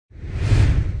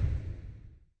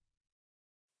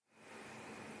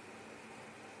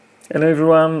Hello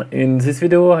everyone, in this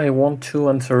video I want to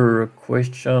answer a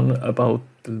question about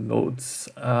the loads.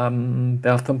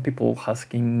 There are some people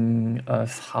asking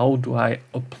us how do I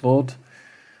upload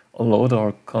a load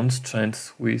or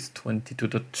constraints with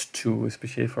 22.2,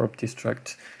 especially for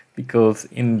OptiStruct, because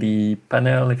in the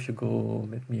panel, if you go,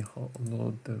 let me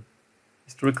load the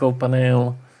historical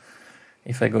panel.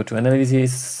 If I go to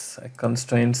analysis,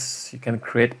 constraints you can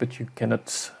create, but you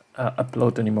cannot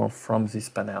upload anymore from this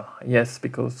panel. Yes,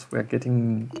 because we're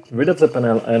getting rid of the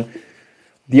panel, and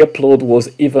the upload was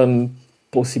even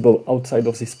possible outside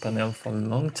of this panel for a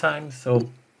long time. So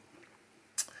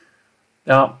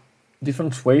there are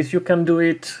different ways you can do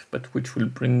it, but which will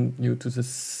bring you to the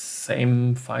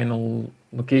same final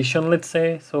location, let's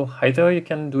say. So either you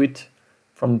can do it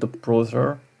from the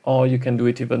browser, or you can do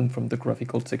it even from the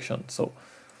graphical section. So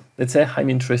let's say I'm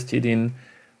interested in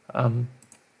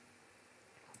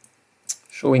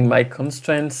showing my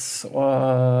constraints,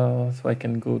 so I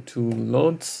can go to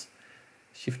loads,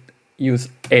 use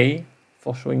A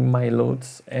for showing my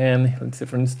loads, and let's say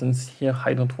for instance here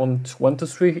I don't want 1, 2,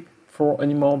 3, 4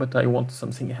 anymore, but I want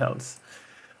something else.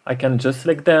 I can just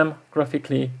select them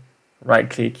graphically, right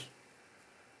click,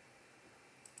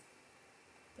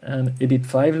 and edit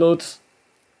 5 loads,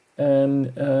 and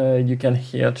you can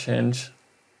here change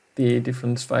the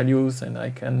different values, and I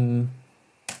can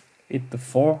hit the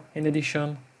 4 in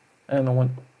addition, and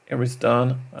when it is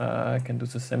done, I can do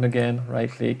the same again, right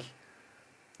click,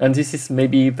 and this is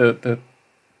maybe to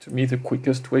me the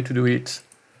quickest way to do it,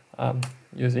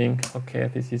 using, okay,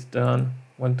 this is done,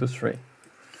 1, 2, 3.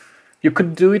 You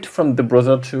could do it from the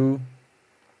browser too,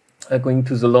 going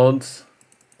to the loads,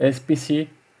 SPC,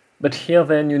 but here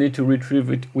then you need to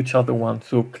retrieve which are the ones.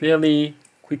 So clearly,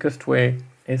 quickest way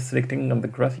is selecting on the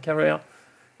graphic area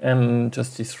and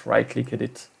just this right click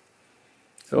edit.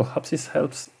 So hope this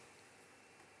helps.